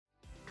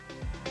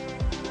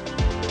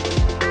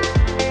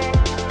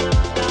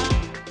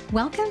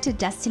Welcome to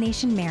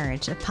Destination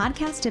Marriage, a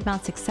podcast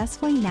about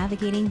successfully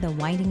navigating the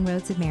winding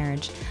roads of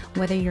marriage.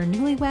 Whether you're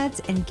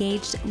newlyweds,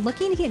 engaged,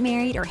 looking to get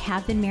married, or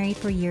have been married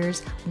for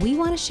years, we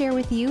want to share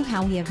with you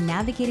how we have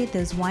navigated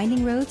those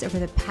winding roads over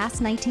the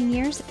past 19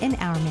 years in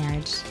our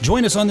marriage.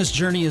 Join us on this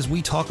journey as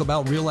we talk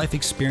about real-life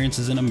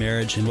experiences in a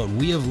marriage and what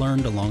we have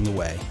learned along the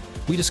way.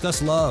 We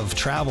discuss love,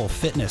 travel,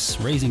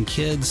 fitness, raising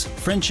kids,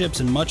 friendships,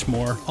 and much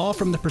more, all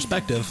from the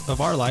perspective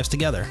of our lives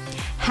together.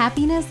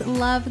 Happiness,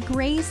 love,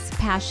 grace,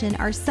 passion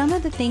are some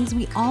of the things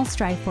we all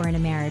strive for in a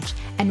marriage,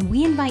 and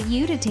we invite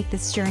you to take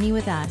this journey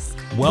with us.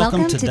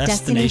 Welcome to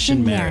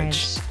Destination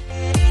Marriage.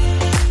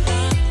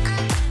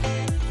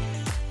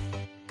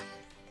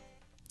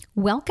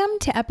 Welcome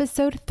to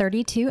episode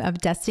 32 of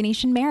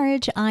Destination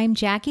Marriage. I'm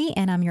Jackie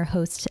and I'm your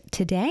host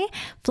today,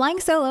 flying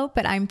solo,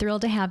 but I'm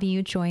thrilled to have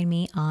you join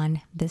me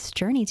on this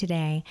journey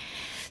today.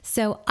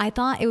 So I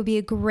thought it would be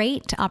a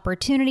great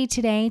opportunity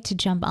today to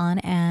jump on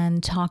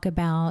and talk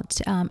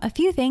about a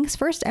few things.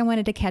 First, I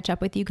wanted to catch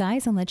up with you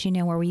guys and let you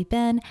know where we've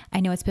been. I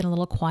know it's been a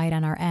little quiet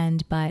on our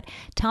end, but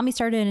Tommy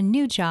started a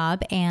new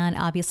job, and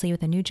obviously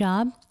with a new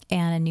job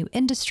and a new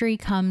industry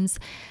comes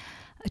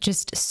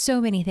just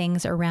so many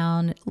things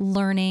around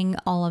learning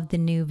all of the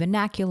new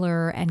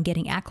vernacular and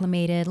getting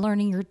acclimated,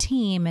 learning your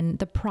team and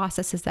the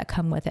processes that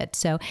come with it.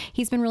 So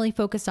he's been really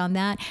focused on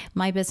that.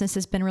 My business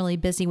has been really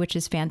busy, which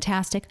is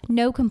fantastic.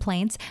 No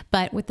complaints.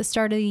 But with the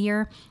start of the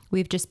year,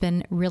 we've just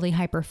been really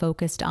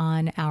hyper-focused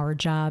on our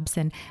jobs.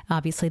 And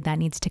obviously that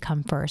needs to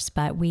come first.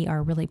 But we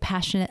are really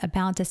passionate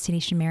about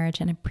Destination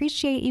Marriage and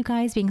appreciate you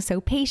guys being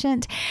so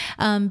patient.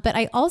 But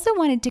I also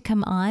wanted to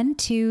come on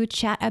to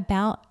chat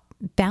about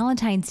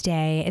Valentine's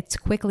Day. It's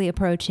quickly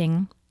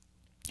approaching,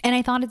 and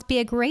I thought it'd be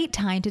a great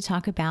time to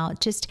talk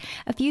about just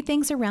a few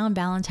things around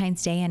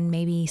Valentine's Day and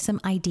maybe some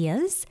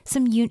ideas,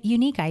 some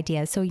unique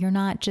ideas. So you're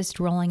not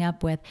just rolling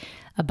up with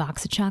a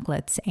box of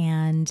chocolates.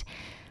 And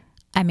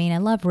I mean, I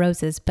love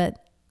roses,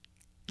 but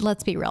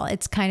let's be real.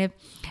 It's kind of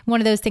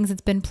one of those things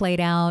that's been played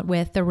out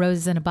with the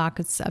roses and a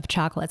box of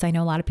chocolates. I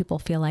know a lot of people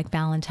feel like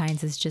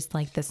Valentine's is just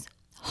like this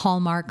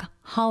Hallmark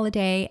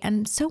holiday.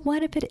 And so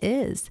what if it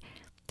is?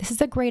 This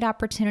is a great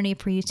opportunity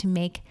for you to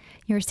make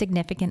your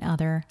significant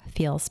other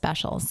feel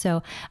special.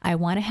 So I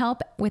want to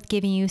help with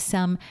giving you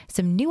some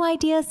new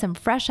ideas, some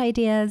fresh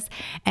ideas,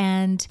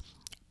 and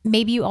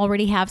maybe you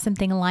already have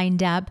something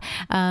lined up.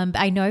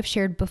 I know I've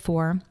shared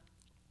before.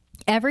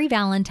 Every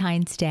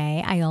Valentine's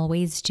Day, I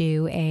always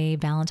do a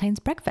Valentine's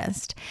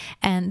breakfast.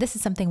 And this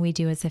is something we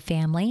do as a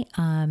family.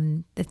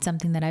 It's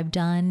something that I've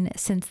done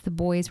since the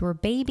boys were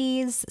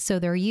babies, so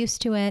they're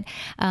used to it.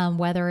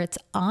 Whether it's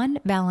on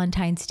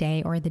Valentine's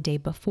Day or the day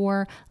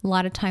before, a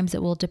lot of times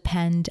it will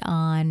depend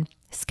on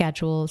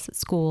schedules,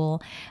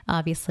 school,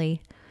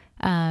 obviously,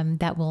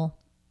 that will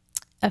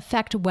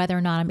affect whether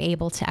or not I'm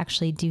able to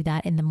actually do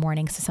that in the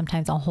morning. So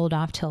sometimes I'll hold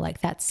off till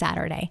like that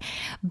Saturday.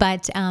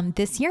 But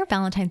this year,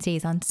 Valentine's Day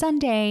is on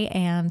Sunday.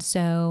 And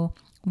so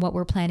what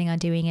we're planning on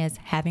doing is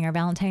having our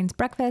Valentine's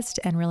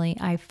breakfast. And really,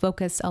 I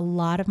focus a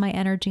lot of my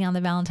energy on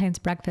the Valentine's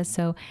breakfast.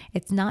 So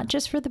it's not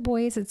just for the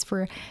boys, it's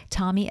for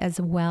Tommy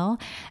as well.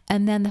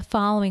 And then the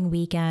following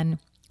weekend,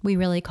 we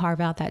really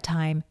carve out that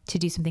time to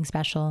do something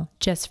special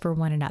just for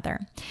one another.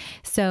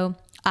 So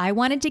I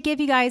wanted to give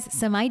you guys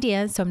some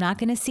ideas. So I'm not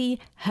going to see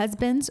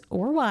husbands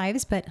or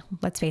wives, but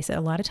let's face it,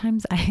 a lot of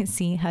times I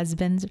see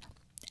husbands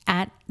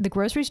at the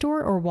grocery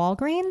store or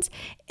Walgreens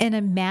in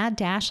a mad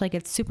dash, like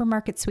it's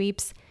supermarket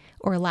sweeps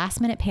or last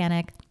minute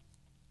panic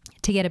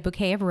to get a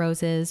bouquet of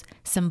roses,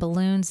 some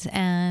balloons,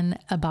 and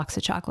a box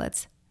of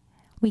chocolates.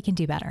 We can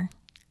do better.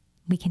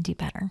 We can do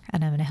better.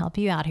 And I'm going to help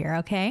you out here.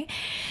 Okay.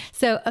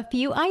 So a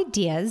few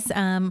ideas.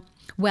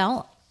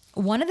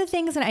 One of the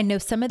things, and I know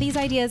some of these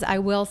ideas I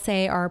will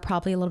say are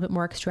probably a little bit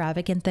more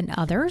extravagant than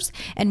others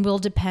and will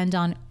depend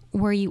on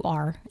where you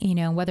are,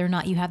 whether or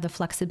not you have the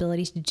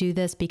flexibility to do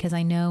this, because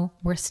I know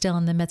we're still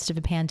in the midst of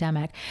a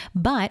pandemic.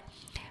 But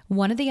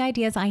one of the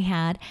ideas I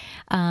had,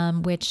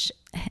 which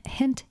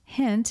hint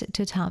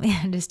to Tommy,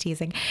 I'm just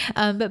teasing,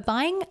 but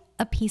buying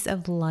a piece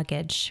of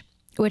luggage,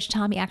 which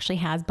Tommy actually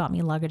has bought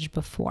me luggage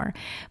before,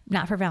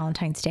 not for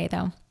Valentine's Day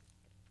though.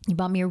 He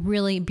bought me a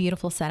really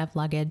beautiful set of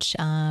luggage.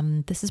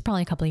 This is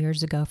probably a couple of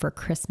years ago for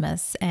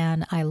Christmas,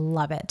 and I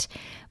love it.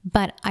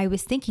 But I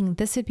was thinking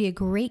this would be a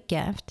great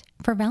gift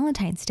for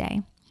Valentine's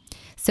Day.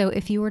 So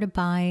if you were to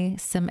buy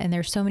some, and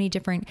there's so many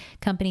different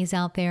companies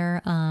out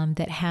there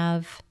that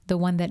have the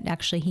one that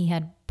actually he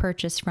had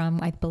purchased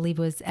from, I believe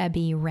was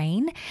Ebby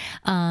Rain,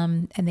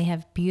 and they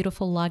have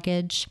beautiful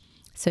luggage.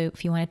 So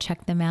if you want to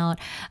check them out,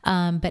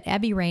 but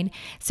Ebby Rain,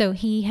 so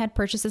he had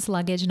purchased this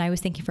luggage, and I was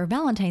thinking for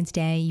Valentine's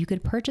Day, you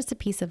could purchase a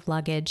piece of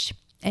luggage,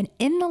 and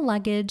in the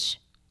luggage,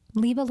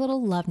 leave a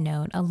little love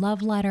note, a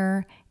love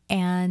letter,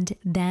 and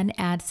then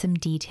add some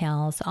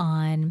details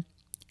on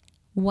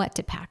what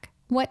to pack,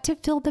 what to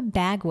fill the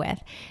bag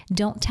with.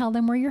 Don't tell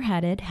them where you're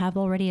headed. Have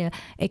already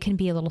it can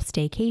be a little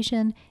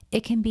staycation.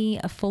 It can be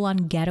a full-on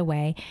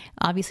getaway.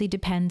 Obviously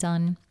depends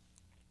on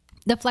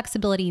the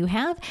flexibility you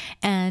have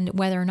and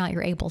whether or not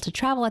you're able to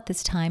travel at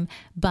this time.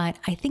 But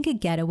I think a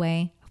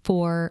getaway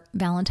for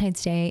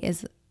Valentine's Day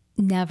is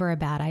never a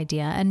bad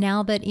idea. And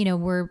now that,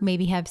 we're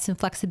maybe have some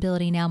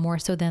flexibility now more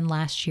so than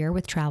last year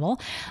with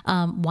travel,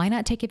 why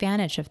not take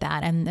advantage of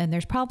that? And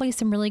there's probably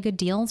some really good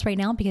deals right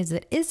now because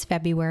it is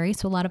February.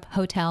 So a lot of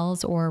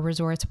hotels or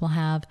resorts will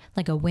have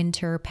like a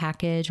winter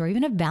package or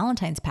even a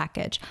Valentine's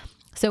package.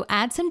 So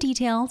add some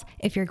details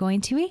if you're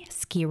going to a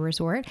ski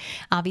resort.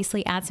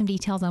 Obviously, add some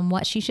details on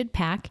what she should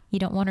pack. You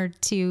don't want her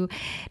to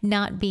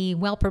not be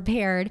well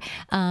prepared,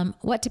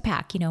 what to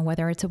pack,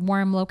 whether it's a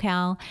warm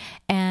locale.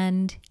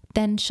 And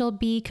then she'll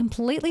be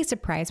completely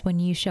surprised when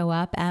you show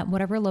up at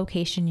whatever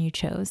location you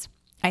chose.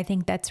 I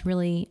think that's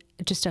really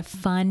just a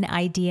fun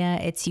idea.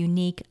 It's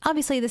unique.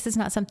 Obviously, this is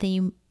not something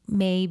you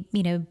may,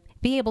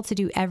 be able to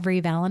do every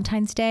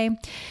Valentine's Day,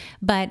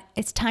 but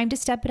it's time to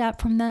step it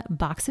up from the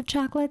box of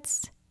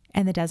chocolates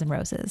and the dozen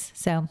roses.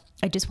 So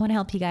I just want to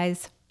help you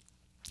guys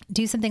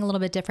do something a little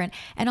bit different.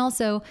 And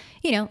also,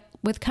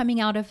 with coming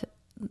out of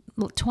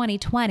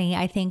 2020,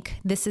 I think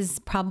this is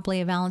probably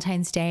a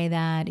Valentine's Day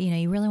that,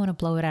 you really want to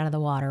blow it out of the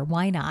water.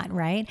 Why not?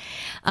 Right.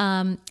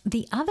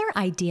 The other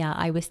idea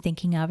I was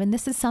thinking of, and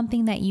this is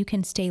something that you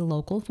can stay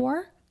local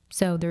for.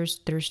 So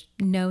there's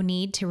no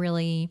need to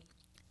really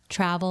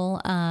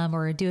travel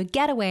or do a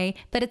getaway,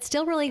 but it's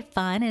still really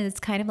fun. And it's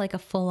kind of like a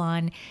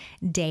full-on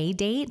day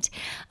date.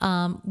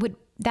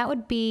 That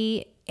would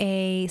be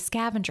a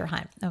scavenger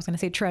hunt. I was going to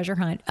say treasure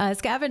hunt, a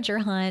scavenger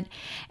hunt.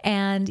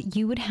 And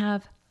you would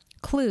have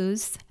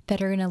clues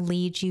that are going to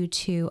lead you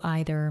to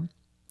either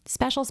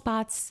special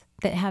spots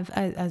that have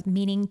a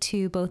meaning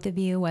to both of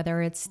you,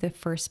 whether it's the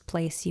first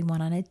place you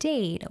went on a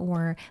date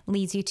or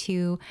leads you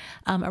to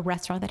a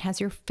restaurant that has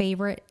your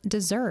favorite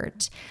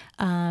dessert.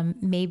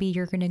 Maybe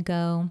you're going to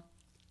go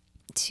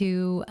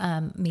to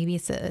maybe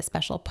it's a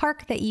special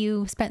park that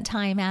you spent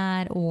time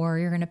at, or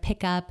you're going to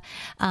pick up,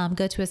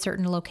 go to a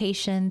certain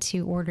location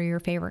to order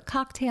your favorite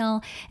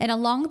cocktail. And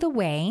along the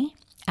way,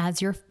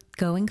 as you're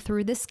going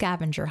through the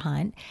scavenger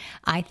hunt,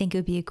 I think it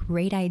would be a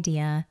great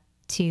idea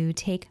to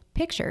take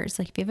pictures.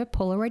 Like if you have a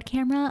Polaroid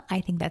camera,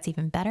 I think that's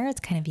even better. It's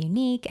kind of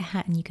unique,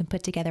 and you can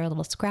put together a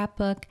little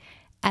scrapbook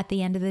at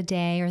the end of the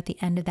day or at the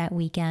end of that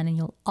weekend, and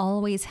you'll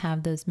always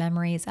have those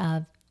memories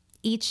of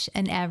each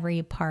and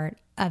every part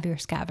of your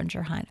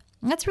scavenger hunt.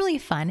 And that's really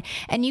fun.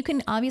 And you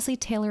can obviously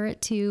tailor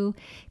it to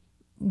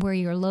where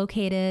you're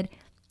located,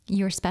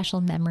 your special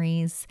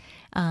memories.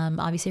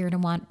 Obviously, you're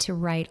going to want to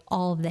write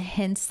all of the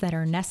hints that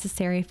are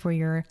necessary for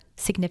your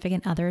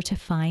significant other to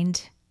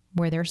find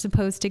where they're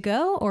supposed to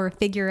go or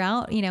figure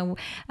out, the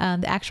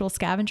actual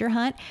scavenger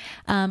hunt.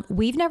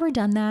 We've never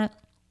done that.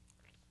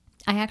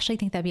 I actually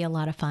think that'd be a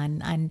lot of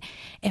fun. And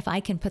if I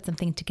can put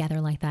something together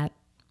like that,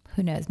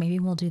 who knows? Maybe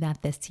we'll do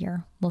that this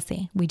year. We'll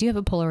see. We do have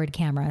a Polaroid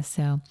camera,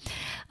 so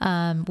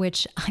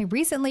which I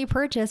recently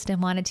purchased and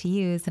wanted to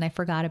use, and I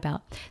forgot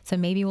about. So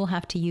maybe we'll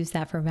have to use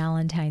that for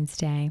Valentine's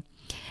Day.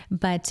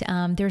 But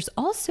there's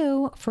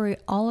also, for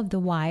all of the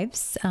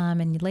wives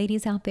and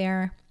ladies out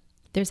there,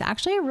 there's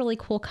actually a really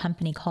cool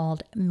company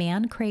called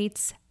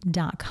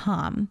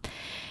mancrates.com.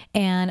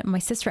 And my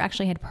sister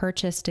actually had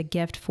purchased a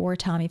gift for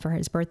Tommy for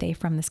his birthday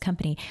from this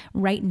company.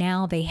 Right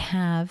now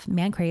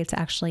Man Crates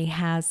actually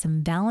has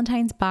some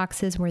Valentine's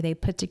boxes where they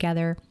put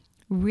together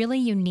really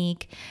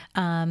unique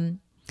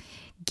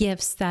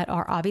gifts that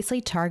are obviously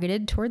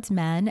targeted towards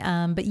men,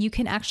 but you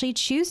can actually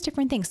choose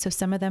different things. So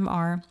some of them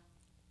are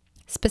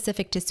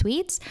specific to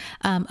sweets.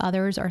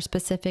 Others are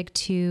specific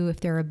to if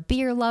they're a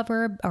beer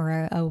lover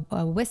or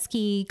a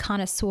whiskey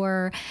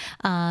connoisseur.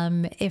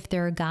 If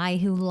they're a guy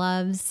who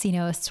loves,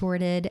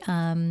 assorted,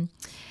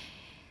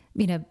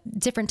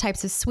 different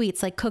types of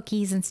sweets like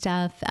cookies and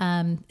stuff.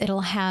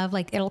 It'll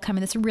come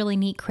in this really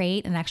neat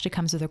crate, and actually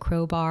comes with a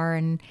crowbar,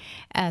 and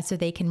so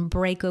they can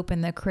break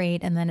open the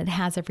crate, and then it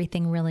has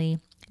everything really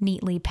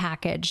neatly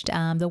packaged.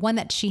 The one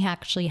that she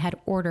actually had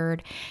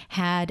ordered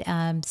had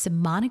some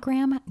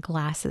monogram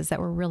glasses that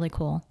were really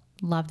cool.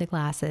 Love the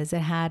glasses.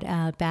 It had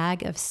a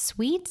bag of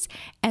sweets,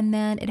 and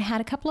then it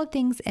had a couple of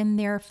things in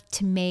there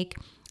to make,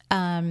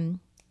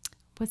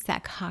 what's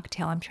that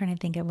cocktail? I'm trying to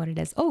think of what it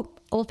is. Oh,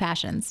 Old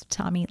Fashions.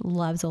 Tommy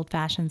loves Old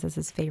Fashions as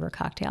his favorite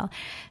cocktail.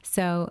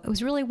 So it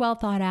was really well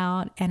thought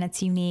out, and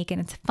it's unique and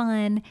it's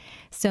fun.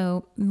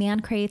 So Man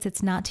Crates,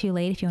 it's not too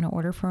late if you want to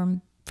order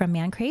from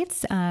Man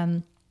Crates.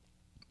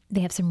 They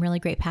have some really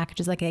great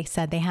packages. Like I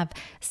said, they have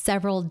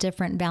several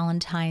different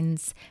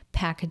Valentine's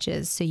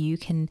packages. So you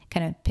can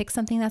kind of pick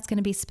something that's going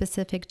to be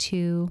specific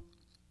to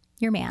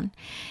your man.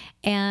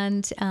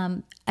 And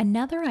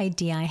another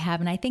idea I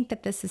have, and I think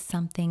that this is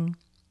something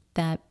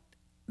that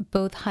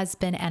both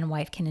husband and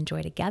wife can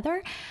enjoy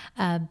together.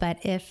 But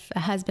if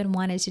a husband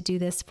wanted to do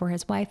this for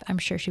his wife, I'm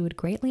sure she would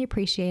greatly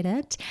appreciate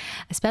it.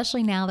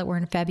 Especially now that we're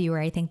in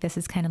February, I think this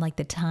is kind of like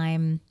the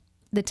time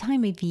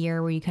of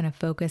year where you kind of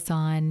focus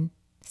on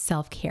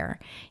self-care.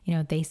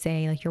 They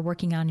say like you're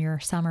working on your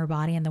summer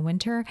body in the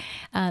winter.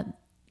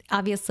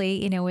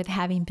 Obviously, with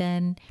having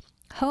been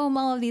home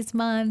all of these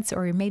months,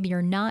 or maybe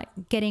you're not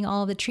getting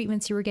all the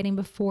treatments you were getting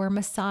before,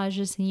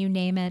 massages and you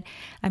name it.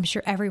 I'm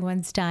sure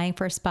everyone's dying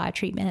for a spa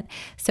treatment.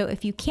 So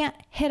if you can't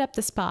hit up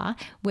the spa,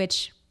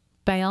 which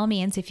by all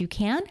means, if you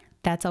can,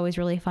 that's always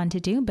really fun to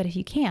do. But if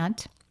you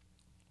can't,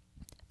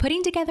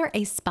 putting together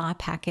a spa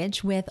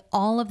package with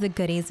all of the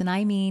goodies, and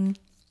I mean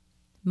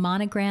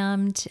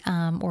monogrammed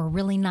or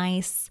really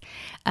nice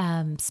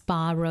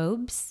spa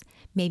robes,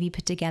 maybe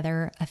put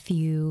together a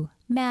few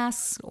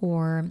masks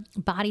or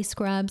body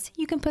scrubs.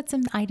 You can put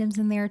some items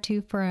in there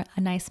too for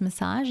a nice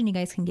massage, and you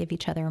guys can give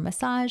each other a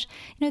massage.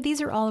 You know,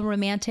 these are all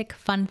romantic,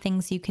 fun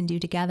things you can do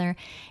together.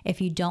 If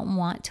you don't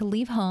want to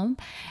leave home,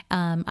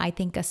 I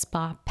think a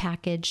spa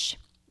package,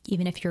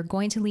 even if you're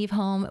going to leave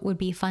home, would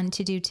be fun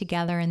to do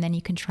together. And then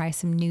you can try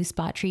some new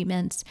spa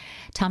treatments.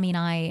 Tommy and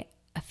I,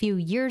 a few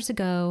years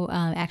ago,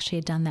 actually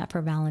had done that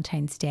for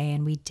Valentine's Day.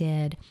 And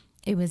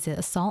it was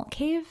a salt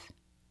cave.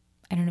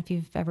 I don't know if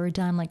you've ever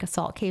done like a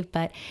salt cave,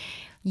 but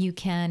you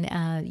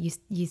can,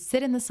 you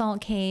sit in the salt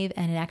cave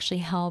and it actually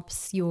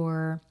helps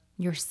your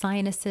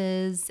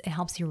sinuses. It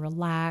helps you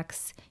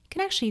relax. You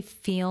can actually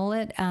feel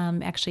it,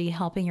 actually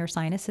helping your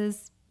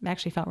sinuses.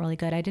 Actually felt really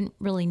good. I didn't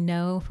really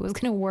know if it was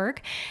going to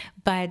work,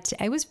 but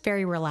it was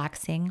very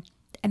relaxing.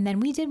 And then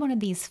we did one of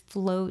these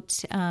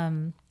float,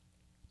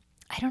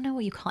 I don't know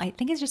what you call it. I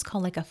think it's just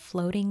called like a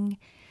floating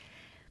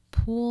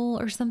pool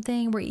or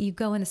something, where you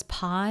go in this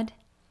pod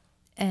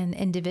and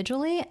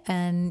individually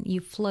and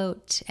you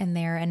float in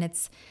there, and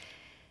it's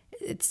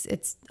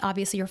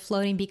obviously you're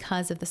floating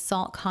because of the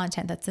salt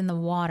content that's in the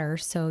water.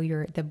 So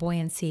the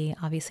buoyancy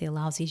obviously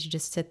allows you to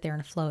just sit there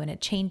and float, and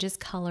it changes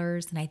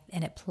colors and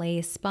it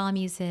plays spa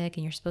music,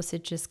 and you're supposed to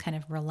just kind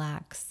of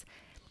relax.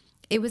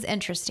 It was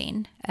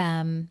interesting.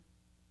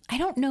 I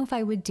don't know if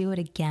I would do it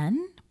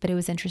again, but it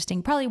was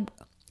interesting. Probably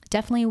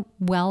definitely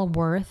well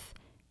worth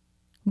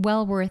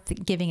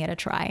giving it a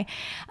try.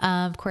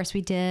 Of course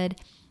we did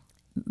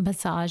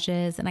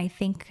massages, and I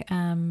think,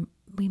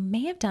 we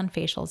may have done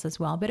facials as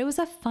well, but it was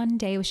a fun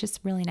day. It was just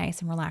really nice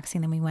and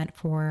relaxing. Then we went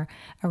for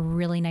a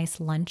really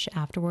nice lunch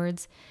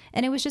afterwards,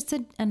 and it was just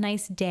a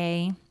nice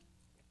day,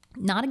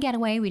 not a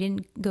getaway. We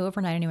didn't go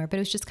overnight anywhere, but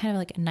it was just kind of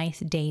like a nice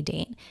day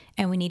date.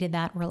 And we needed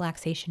that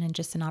relaxation and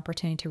just an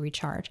opportunity to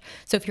recharge.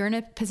 So if you're in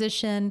a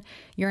position,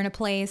 you're in a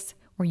place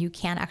where you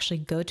can't actually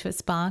go to a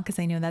spa, because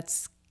I know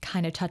that's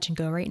kind of touch and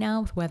go right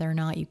now with whether or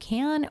not you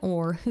can,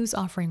 or who's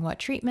offering what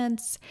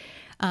treatments,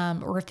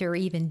 or if they're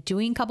even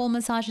doing couple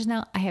massages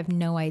now. I have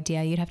no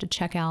idea. You'd have to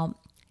check out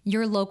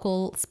your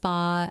local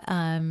spa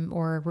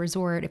or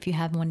resort if you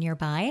have one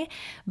nearby.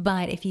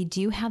 But if you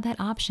do have that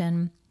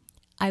option,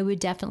 I would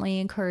definitely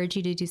encourage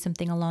you to do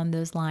something along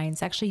those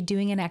lines. Actually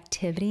doing an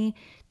activity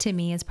to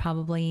me is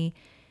probably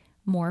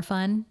more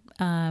fun.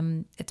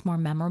 It's more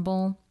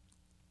memorable.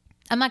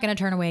 I'm not going to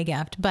turn away a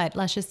gift, but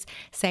let's just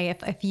say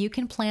if you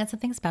can plan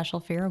something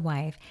special for your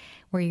wife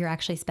where you're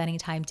actually spending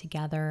time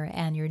together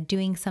and you're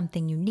doing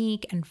something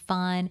unique and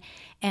fun,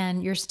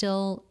 and you're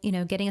still,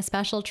 getting a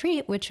special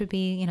treat, which would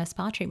be,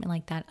 spa treatment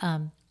like that.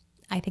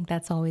 I think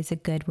that's always a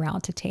good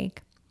route to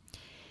take.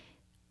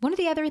 One of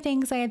the other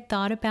things I had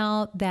thought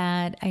about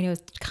that I know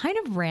is kind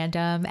of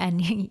random,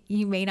 and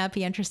you may not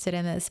be interested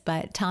in this,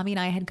 but Tommy and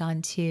I had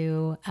gone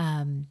to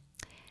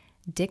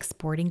Dick's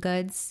Sporting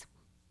Goods.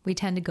 We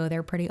tend to go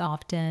there pretty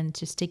often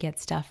just to get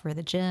stuff for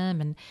the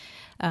gym,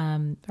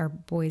 and our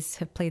boys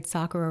have played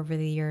soccer over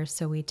the years,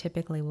 so we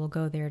typically will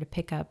go there to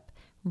pick up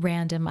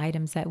random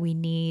items that we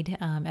need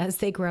as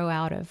they grow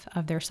out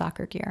of their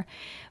soccer gear.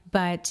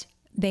 But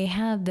they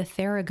have the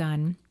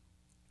Theragun,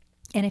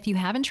 and if you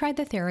haven't tried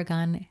the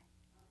Theragun,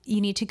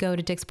 you need to go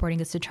to Dick's Sporting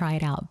Goods to try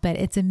it out, but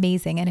it's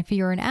amazing. And if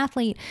you're an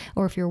athlete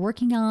or if you're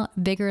working out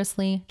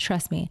vigorously,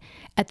 trust me,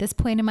 at this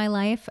point in my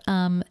life,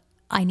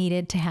 I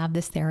needed to have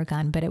this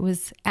Theragun, but it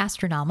was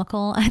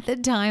astronomical at the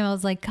time. I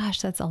was like,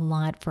 gosh, that's a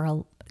lot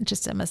for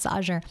just a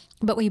massager.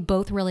 But we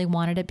both really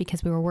wanted it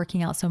because we were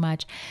working out so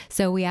much.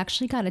 So we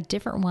actually got a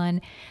different one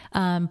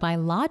by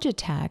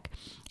Logitech,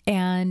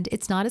 and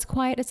it's not as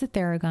quiet as the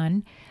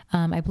Theragun.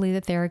 I believe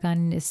the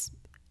Theragun is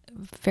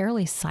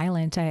fairly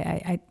silent.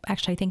 I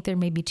think there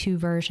may be two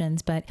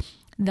versions, but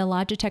the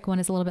Logitech one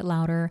is a little bit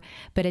louder,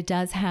 but it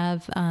does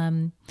have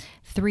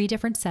 3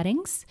 different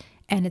settings,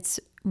 and it's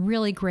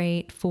really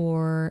great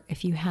for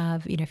if you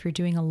have, if you're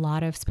doing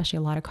especially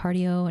a lot of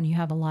cardio and you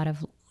have a lot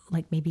of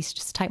like maybe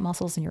just tight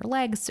muscles in your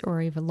legs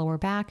or even lower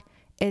back.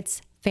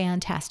 It's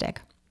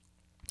fantastic.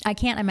 I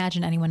can't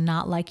imagine anyone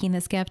not liking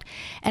this gift,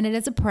 and it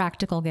is a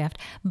practical gift,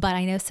 but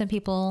I know some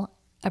people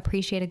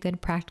appreciate a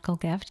good practical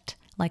gift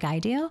like I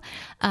do.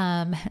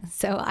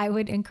 So I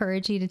would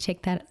encourage you to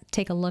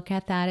take a look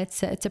at that.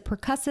 It's a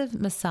percussive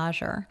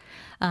massager.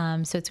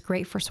 So it's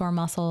great for sore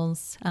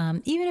muscles.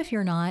 Even if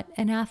you're not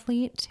an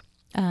athlete,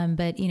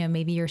 but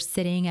maybe you're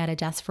sitting at a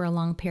desk for a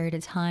long period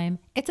of time.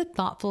 It's a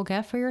thoughtful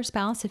gift for your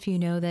spouse if you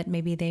know that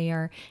maybe they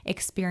are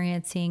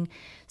experiencing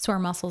sore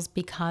muscles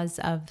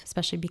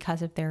especially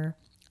because of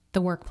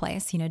the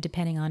workplace,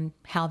 depending on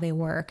how they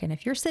work. And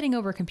if you're sitting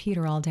over a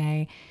computer all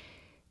day,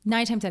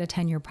 9 times out of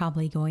 10, you're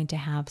probably going to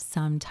have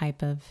some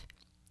type of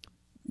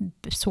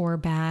sore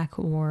back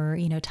or,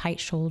 tight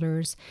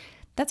shoulders.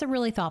 That's a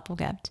really thoughtful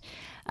gift.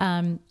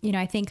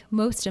 I think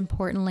most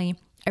importantly,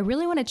 I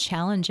really want to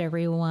challenge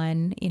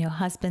everyone,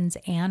 husbands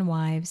and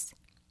wives,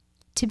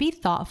 to be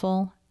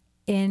thoughtful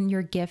in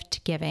your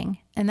gift giving.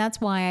 And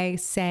that's why I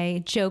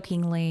say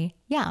jokingly,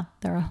 yeah,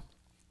 there are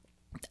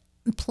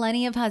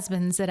plenty of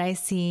husbands that I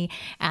see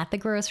at the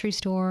grocery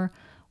store,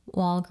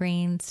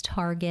 Walgreens,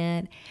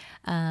 Target,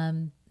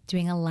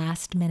 doing a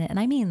last minute, and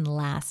I mean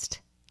last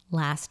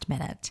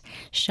minute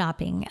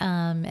shopping,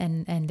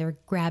 and they're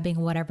grabbing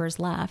whatever's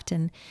left.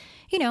 And,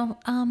 you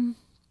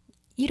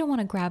don't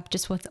want to grab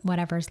just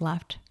whatever's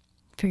left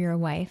for your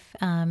wife.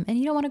 And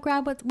you don't want to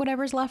grab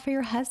whatever's left for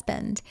your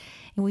husband.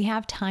 And we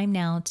have time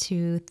now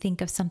to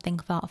think of something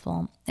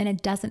thoughtful, and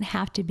it doesn't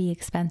have to be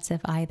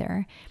expensive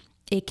either.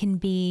 It can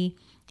be,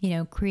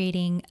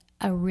 creating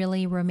a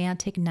really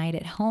romantic night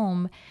at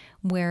home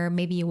where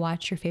maybe you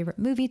watch your favorite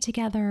movie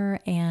together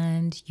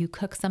and you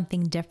cook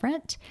something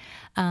different.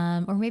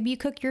 Or maybe you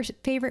cook your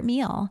favorite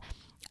meal.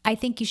 I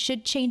think you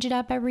should change it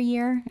up every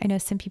year. I know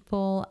some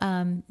people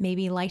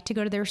maybe like to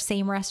go to their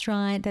same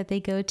restaurant that they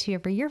go to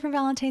every year for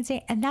Valentine's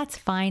Day, and that's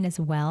fine as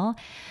well.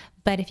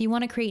 But if you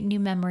want to create new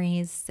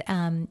memories,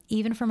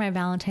 even for my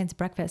Valentine's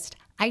breakfast,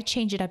 I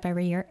change it up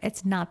every year.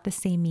 It's not the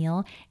same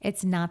meal.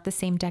 It's not the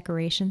same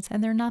decorations,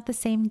 and they're not the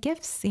same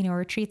gifts,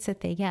 or treats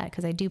that they get,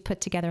 because I do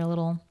put together a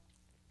little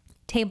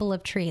table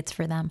of treats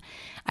for them.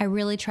 I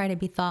really try to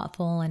be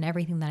thoughtful in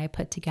everything that I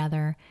put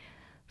together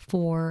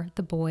for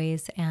the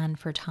boys and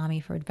for Tommy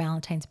for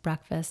Valentine's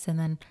breakfast. And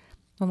then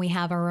when we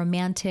have a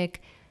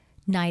romantic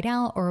night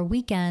out or a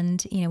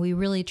weekend, we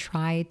really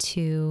try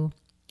to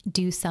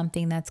do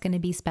something that's going to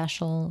be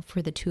special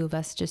for the two of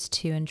us, just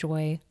to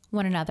enjoy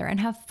one another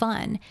and have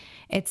fun.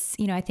 It's,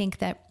 I think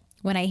that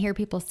when I hear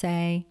people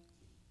say,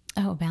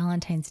 oh,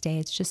 Valentine's Day,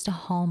 it's just a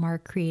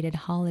Hallmark created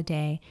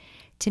holiday,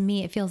 to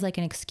me, it feels like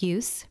an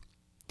excuse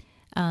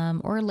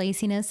or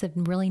laziness of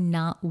really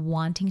not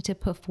wanting to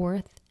put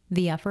forth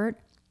the effort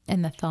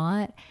and the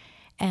thought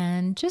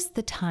and just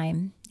the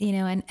time,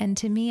 and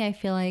to me, I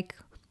feel like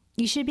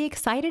you should be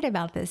excited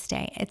about this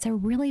day. It's a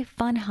really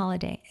fun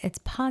holiday. It's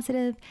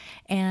positive,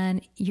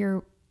 and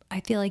I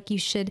feel like you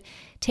should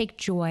take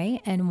joy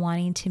in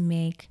wanting to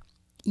make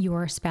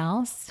your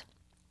spouse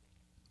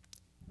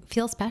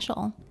feel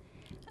special.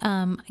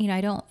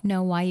 I don't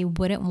know why you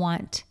wouldn't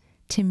want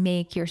to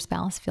make your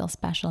spouse feel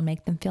special,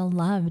 make them feel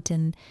loved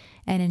and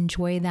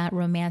enjoy that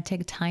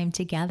romantic time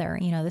together.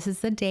 This is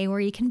the day where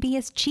you can be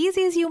as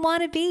cheesy as you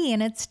want to be,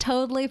 and it's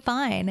totally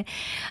fine.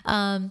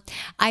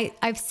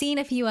 I've seen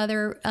a few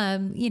other,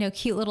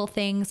 cute little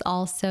things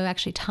also.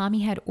 Actually, Tommy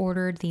had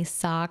ordered these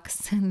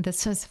socks, and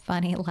this was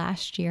funny.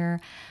 Last year,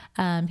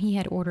 he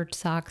had ordered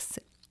socks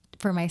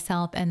for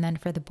myself and then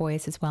for the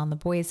boys as well. And the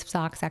boys'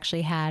 socks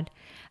actually had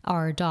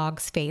our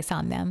dog's face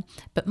on them,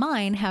 but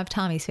mine have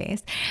Tommy's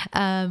face,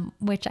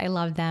 which I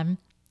love them.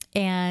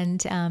 And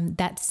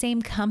that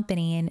same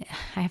company, and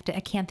I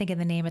can't think of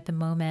the name at the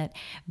moment,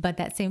 but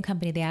that same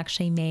company, they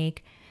actually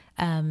make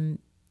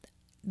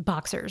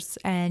boxers.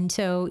 And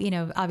so,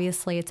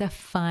 obviously it's a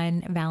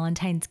fun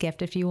Valentine's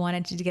gift if you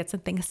wanted to get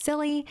something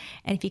silly.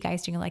 And if you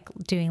guys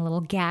doing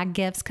little gag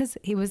gifts, because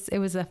it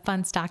was a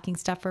fun stocking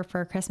stuffer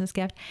for a Christmas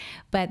gift,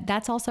 but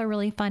that's also a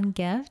really fun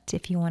gift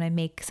if you want to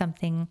make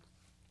something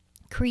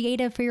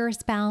creative for your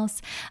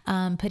spouse,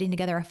 putting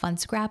together a fun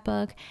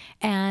scrapbook.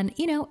 And,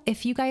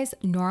 if you guys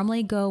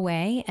normally go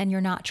away and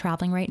you're not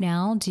traveling right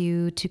now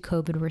due to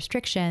COVID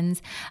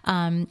restrictions,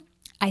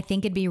 I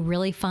think it'd be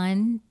really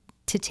fun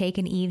to take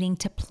an evening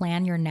to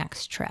plan your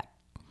next trip.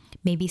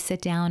 Maybe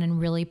sit down and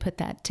really put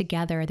that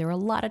together. There were a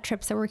lot of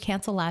trips that were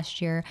canceled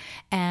last year,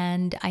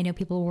 and I know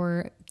people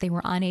were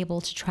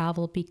unable to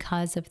travel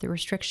because of the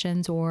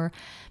restrictions or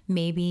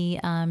maybe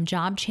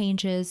job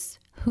changes.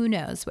 Who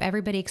knows?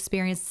 Everybody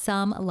experienced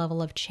some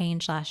level of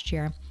change last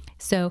year.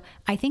 So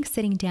I think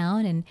sitting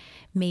down and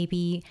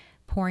maybe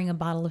pouring a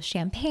bottle of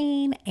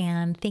champagne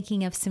and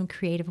thinking of some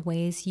creative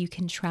ways you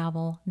can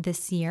travel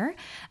this year,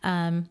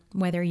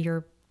 whether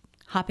you're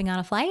hopping on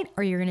a flight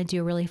or you're going to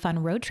do a really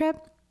fun road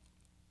trip,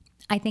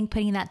 I think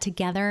putting that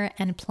together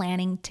and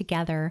planning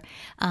together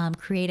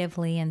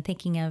creatively and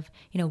thinking of,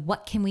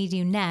 what can we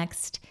do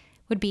next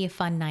would be a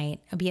fun night.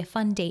 It'd be a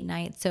fun date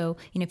night. So,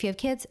 if you have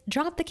kids,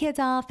 drop the kids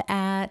off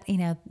at,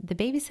 the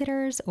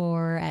babysitters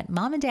or at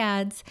mom and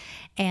dad's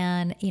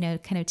and,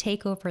 kind of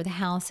take over the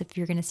house if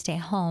you're going to stay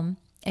home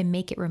and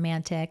make it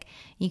romantic.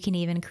 You can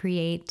even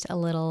create a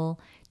little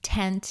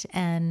tent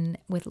and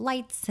with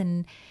lights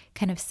and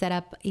kind of set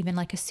up even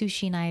like a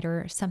sushi night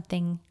or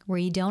something where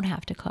you don't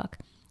have to cook.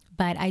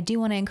 But I do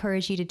want to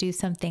encourage you to do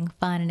something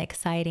fun and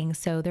exciting.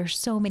 So there's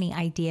so many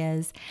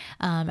ideas.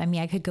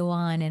 I could go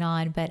on,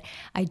 but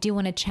I do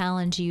want to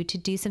challenge you to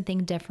do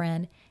something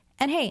different.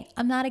 And hey,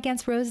 I'm not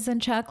against roses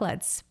and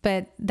chocolates,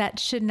 but that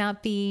should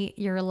not be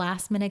your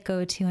last minute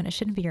go-to, and it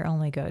shouldn't be your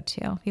only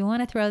go-to. If you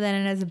want to throw that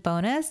in as a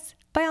bonus,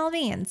 by all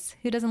means,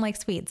 who doesn't like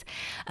sweets?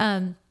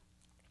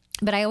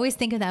 But I always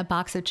think of that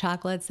box of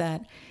chocolates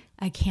that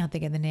I can't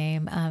think of the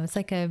name. It's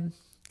like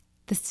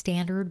the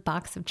standard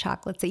box of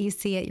chocolates that you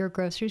see at your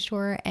grocery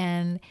store.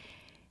 And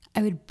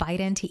I would bite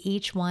into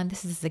each one.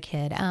 This is as a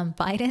kid,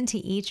 bite into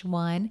each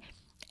one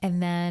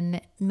and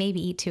then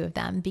maybe eat 2 of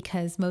them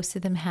because most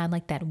of them had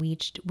like that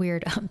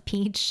weird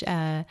peach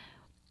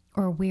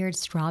or weird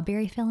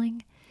strawberry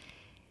filling.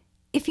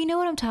 If you know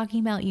what I'm talking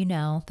about, you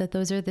know that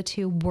those are the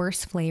 2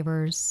 worst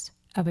flavors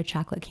of a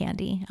chocolate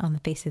candy on the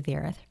face of the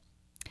earth.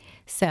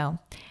 So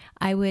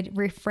I would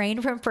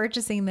refrain from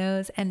purchasing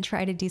those and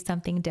try to do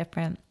something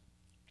different.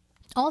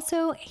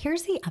 Also,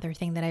 here's the other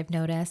thing that I've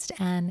noticed,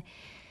 and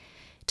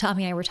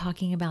Tommy and I were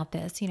talking about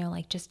this,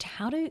 like just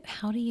how do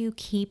you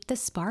keep the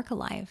spark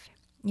alive?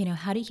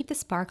 How do you keep the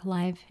spark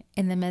alive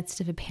in the midst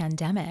of a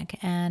pandemic?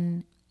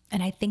 And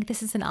I think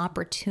this is an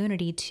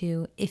opportunity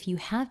to, if you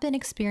have been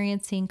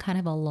experiencing kind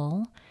of a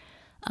lull,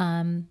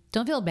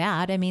 don't feel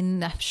bad. I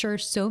mean, I'm sure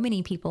so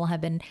many people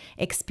have been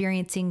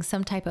experiencing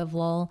some type of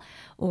lull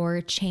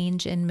or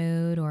change in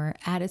mood or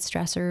added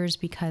stressors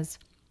because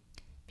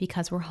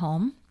we're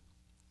home.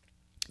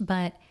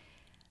 But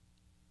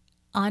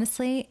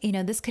honestly,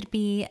 this could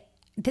be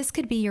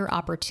your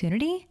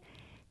opportunity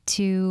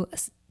to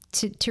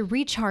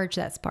recharge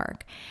that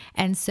spark.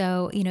 And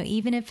so,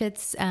 even if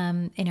it's,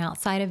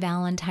 outside of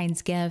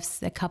Valentine's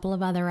gifts, a couple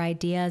of other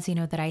ideas,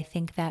 that I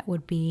think that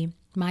would be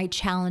my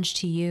challenge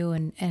to you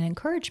and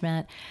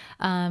encouragement,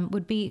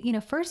 would be,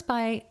 first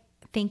by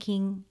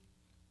thinking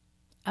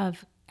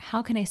of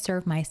how can I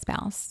serve my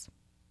spouse?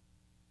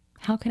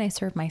 How can I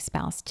serve my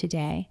spouse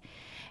today?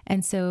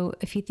 And so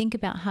if you think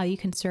about how you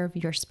can serve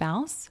your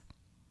spouse,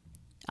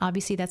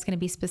 obviously that's going to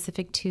be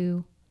specific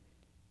to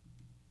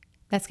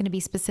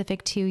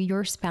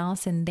your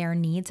spouse and their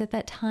needs at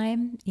that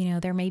time.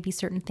 There may be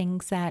certain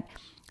things that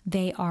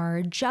they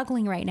are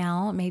juggling right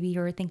now. Maybe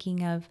you're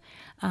thinking of,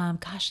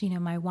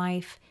 my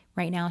wife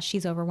right now,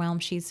 she's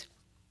overwhelmed. She's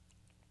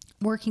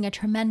working a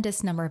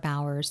tremendous number of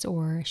hours,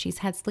 or she's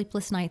had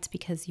sleepless nights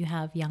because you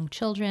have young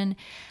children,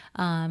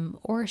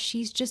 or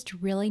she's just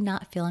really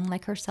not feeling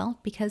like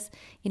herself because,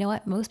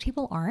 most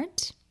people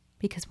aren't,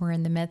 because we're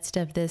in the midst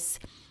of this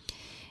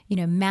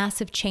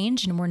massive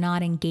change and we're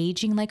not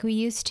engaging like we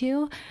used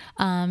to.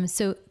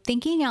 So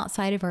thinking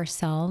outside of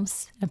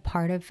ourselves, a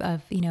part of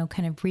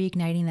kind of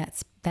reigniting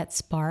that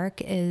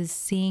spark is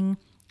seeing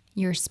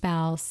your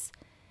spouse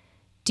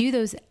do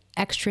those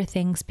extra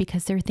things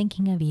because they're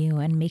thinking of you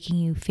and making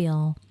you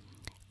feel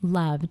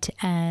loved,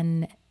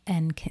 and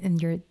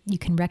you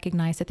can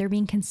recognize that they're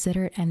being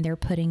considerate and they're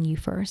putting you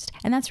first.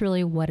 And that's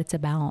really what it's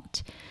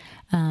about.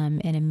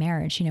 In a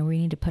marriage, we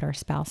need to put our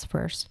spouse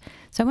first.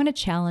 So I want to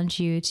challenge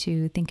you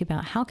to think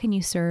about how can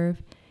you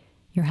serve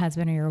your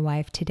husband or your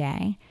wife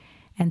today?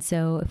 And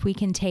so if we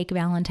can take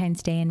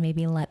Valentine's Day and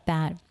maybe let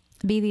that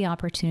be the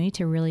opportunity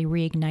to really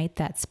reignite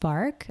that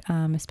spark,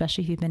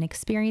 especially if you've been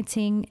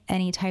experiencing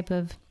any type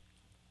of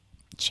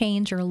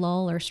change or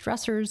lull or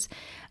stressors,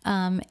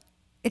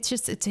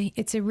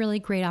 it's a really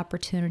great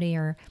opportunity,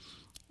 or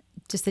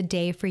just a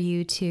day for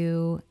you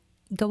to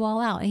go all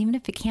out. And even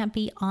if it can't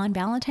be on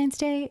Valentine's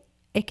Day,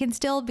 it can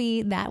still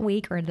be that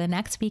week or the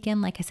next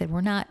weekend. Like I said, we're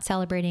not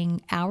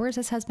celebrating ours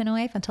as husband and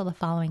wife until the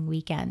following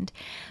weekend.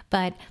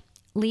 But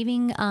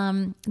leaving,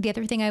 the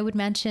other thing I would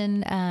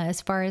mention,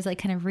 as far as like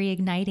kind of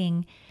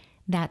reigniting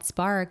that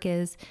spark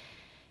is,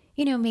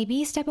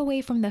 maybe step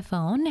away from the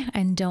phone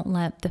and don't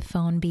let the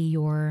phone be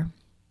your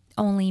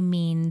only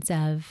means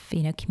of,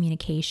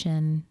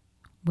 communication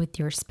with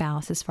your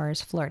spouse as far as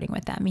flirting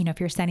with them. If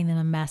you're sending them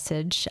a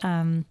message,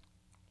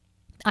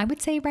 I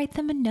would say write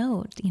them a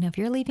note. If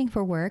you're leaving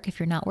for work, if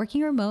you're not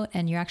working remote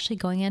and you're actually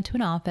going into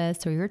an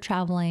office or you're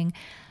traveling,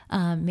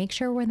 make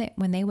sure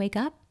when they wake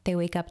up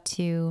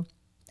to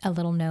a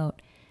little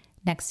note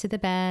next to the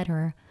bed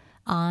or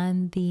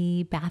on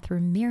the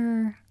bathroom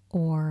mirror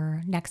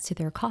or next to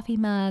their coffee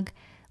mug,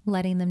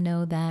 letting them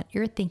know that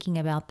you're thinking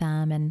about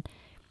them and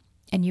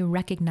you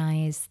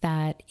recognize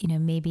that,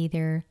 maybe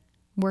they're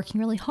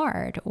working really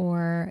hard,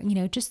 or,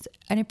 just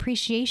an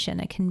appreciation.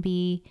 It can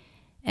be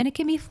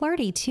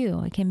flirty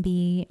too. It can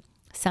be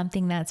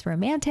something that's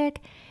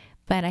romantic,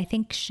 but I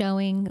think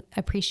showing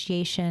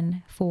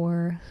appreciation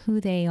for who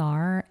they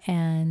are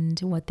and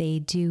what they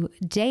do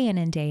day in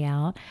and day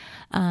out,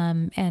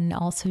 and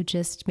also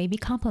just maybe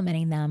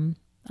complimenting them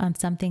on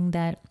something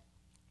that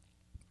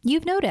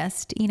you've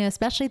noticed,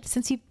 especially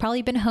since you've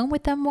probably been home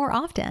with them more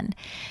often.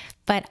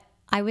 But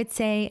I would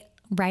say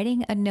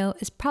writing a note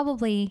is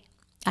probably,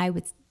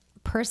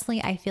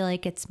 personally, I feel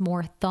like it's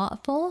more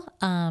thoughtful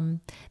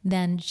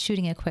than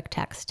shooting a quick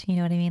text. You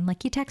know what I mean?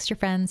 Like you text your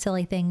friends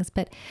silly things,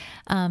 but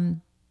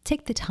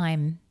take the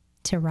time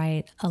to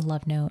write a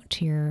love note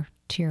to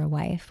your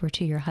wife or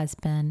to your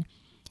husband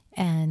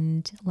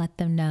and let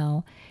them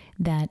know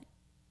that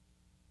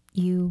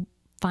you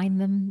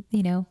find them,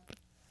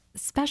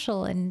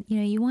 special, and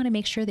you want to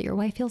make sure that your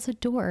wife feels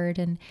adored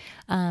and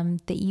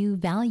that you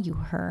value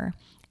her.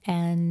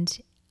 And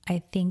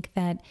I think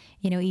that,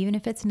 even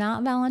if it's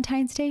not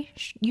Valentine's Day,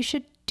 you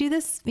should do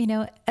this,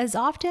 as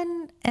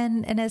often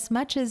and as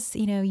much as,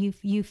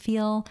 you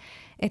feel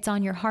it's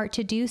on your heart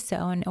to do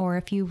so. Or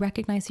if you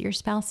recognize that your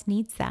spouse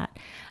needs that.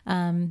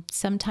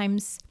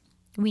 Sometimes,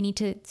 we need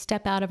to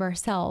step out of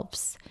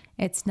ourselves.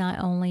 It's not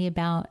only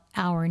about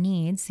our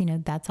needs,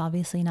 that's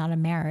obviously not a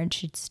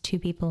marriage. It's two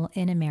people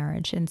in a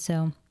marriage. And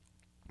so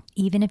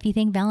even if you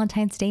think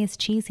Valentine's Day is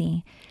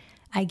cheesy,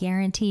 I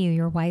guarantee you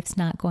your wife's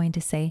not going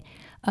to say,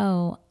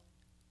 oh,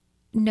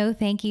 no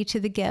thank you to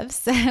the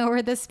gifts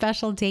or the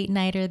special date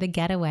night or the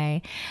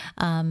getaway.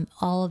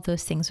 All of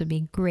those things would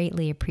be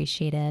greatly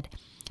appreciated.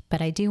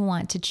 But I do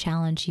want to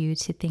challenge you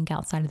to think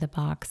outside of the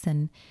box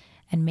and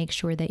make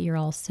sure that you're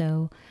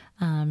also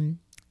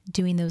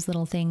doing those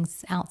little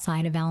things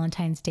outside of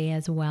Valentine's Day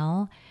as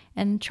well,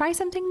 and try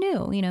something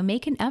new.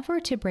 Make an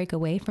effort to break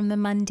away from the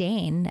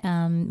mundane.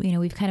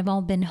 We've kind of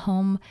all been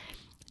home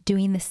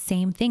doing the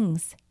same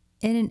things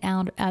in and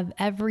out of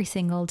every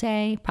single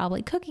day,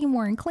 probably cooking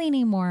more and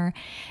cleaning more.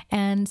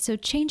 And so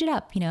change it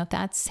up. If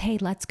that's, hey,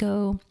 let's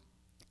go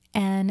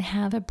and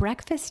have a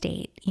breakfast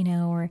date,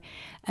 or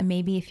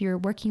maybe if you're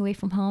working away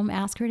from home,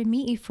 ask her to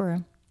meet you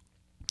for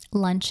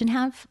lunch and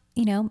have,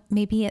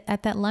 maybe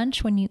at that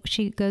lunch when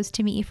she goes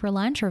to meet you for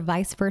lunch, or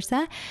vice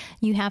versa,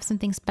 you have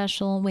something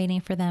special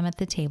waiting for them at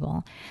the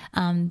table.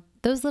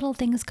 Those little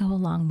things go a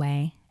long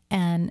way.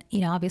 And,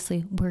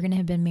 obviously we're going to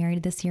have been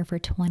married this year for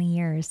 20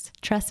 years.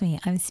 Trust me,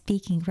 I'm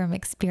speaking from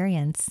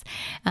experience.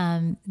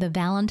 The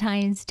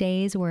Valentine's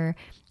days where,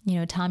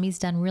 Tommy's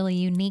done really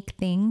unique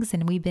things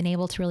and we've been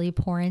able to really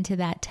pour into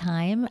that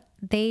time,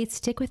 they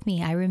stick with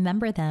me. I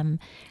remember them.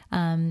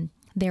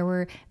 There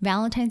were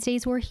Valentine's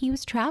days where he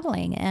was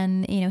traveling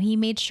and, he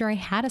made sure I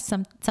had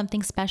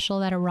something special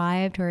that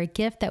arrived or a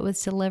gift that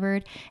was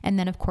delivered. And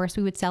then of course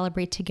we would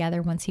celebrate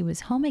together once he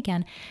was home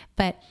again.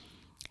 But,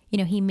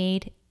 he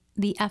made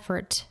the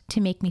effort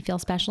to make me feel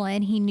special.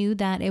 And he knew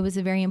that it was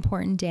a very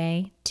important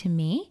day to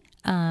me.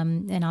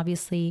 And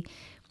obviously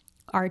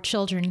our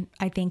children,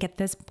 I think at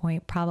this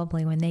point,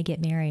 probably when they get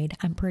married,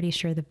 I'm pretty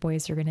sure the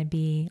boys are going to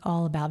be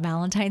all about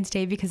Valentine's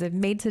Day because I've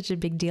made such a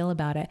big deal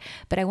about it.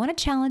 But I want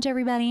to challenge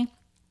everybody.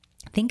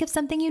 Think of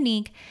something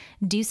unique,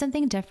 do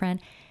something different,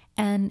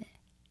 and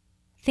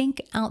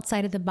think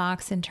outside of the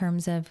box in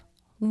terms of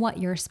what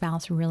your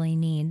spouse really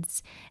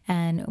needs,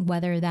 and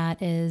whether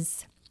that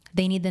is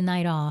they need the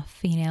night off,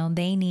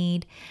 they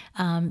need,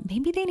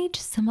 maybe they need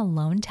just some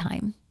alone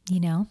time,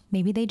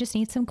 maybe they just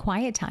need some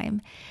quiet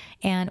time.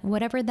 And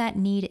whatever that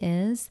need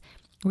is,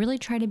 really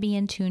try to be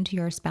in tune to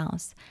your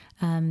spouse.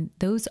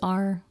 Those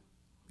are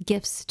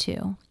gifts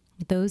too.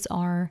 Those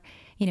are,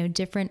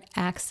 different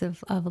acts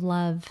of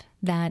love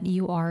that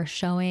you are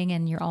showing,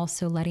 and you're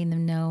also letting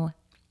them know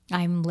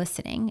I'm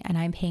listening and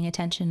I'm paying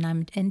attention.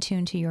 I'm in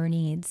tune to your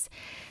needs.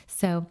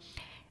 So,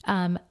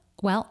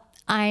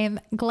 I'm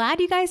glad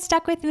you guys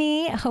stuck with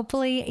me.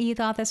 Hopefully you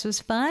thought this was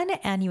fun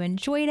and you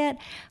enjoyed it.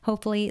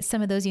 Hopefully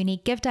some of those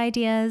unique gift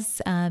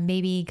ideas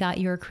maybe got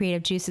your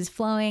creative juices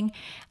flowing.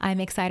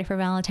 I'm excited for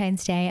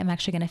Valentine's Day. I'm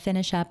actually going to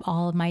finish up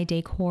all of my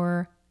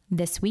decor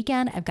this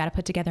weekend. I've got to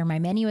put together my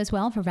menu as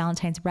well for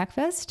Valentine's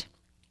breakfast,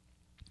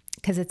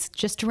 because it's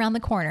just around the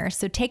corner.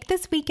 So take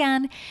this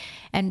weekend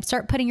and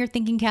start putting your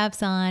thinking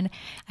caps on.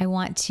 I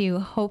want to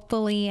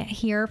hopefully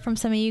hear from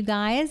some of you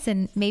guys,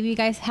 and maybe you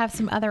guys have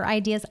some other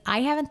ideas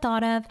I haven't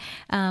thought of,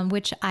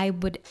 which I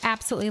would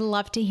absolutely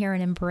love to hear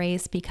and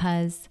embrace,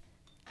 because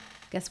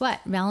guess what?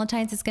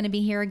 Valentine's is going to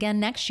be here again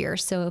next year.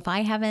 So if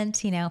I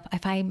haven't,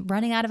 if I'm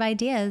running out of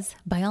ideas,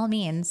 by all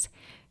means,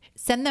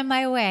 send them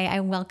my way. I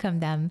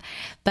welcome them.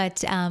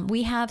 But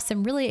we have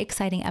some really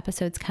exciting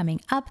episodes coming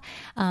up.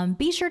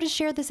 Be sure to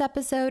share this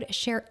episode.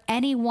 Share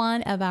any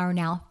one of our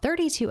now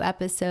 32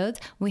 episodes.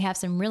 We have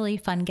some really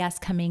fun guests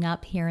coming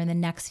up here in the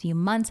next few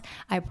months.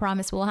 I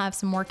promise we'll have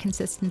some more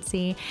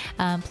consistency.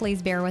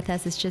 Please bear with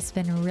us. It's just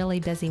been really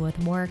busy with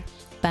work.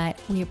 But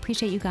we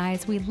appreciate you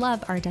guys. We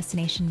love our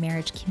Destination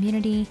Marriage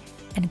community.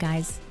 And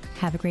guys,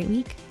 have a great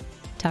week.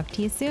 Talk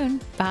to you soon.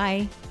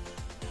 Bye.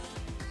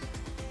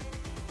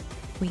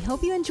 We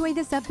hope you enjoyed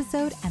this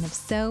episode, and if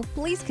so,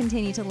 please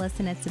continue to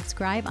listen and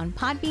subscribe on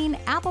Podbean,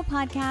 Apple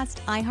Podcast,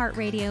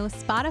 iHeartRadio,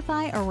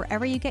 Spotify, or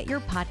wherever you get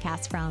your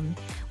podcasts from.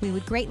 We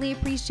would greatly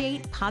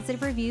appreciate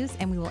positive reviews,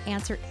 and we will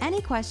answer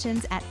any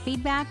questions at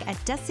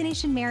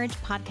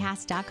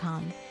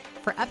feedback@destinationmarriagepodcast.com.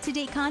 For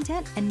up-to-date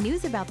content and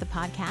news about the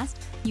podcast,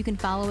 you can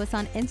follow us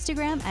on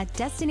Instagram at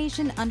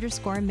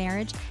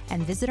destination_marriage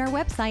and visit our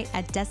website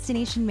at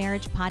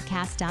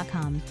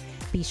destinationmarriagepodcast.com.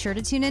 Be sure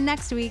to tune in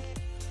next week.